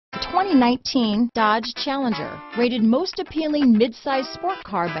2019 Dodge Challenger. Rated most appealing midsize sport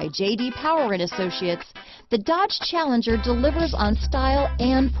car by J.D. Power and Associates, the Dodge Challenger delivers on style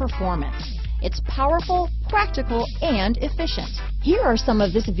and performance. It's powerful, practical, and efficient. Here are some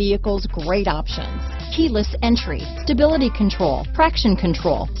of this vehicle's great options: keyless entry, stability control, traction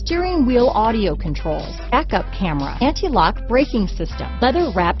control, steering wheel audio controls, backup camera, anti-lock braking system,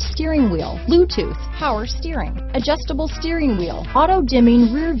 leather-wrapped steering wheel, Bluetooth, power steering, adjustable steering wheel,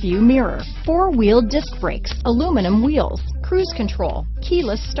 auto-dimming rear-view mirror, four-wheel disc brakes, aluminum wheels, cruise control,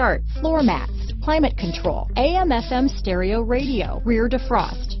 keyless start, floor mats, climate control, AM/FM stereo radio, rear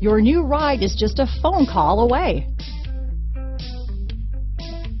defrost. Your new ride is just a phone call away.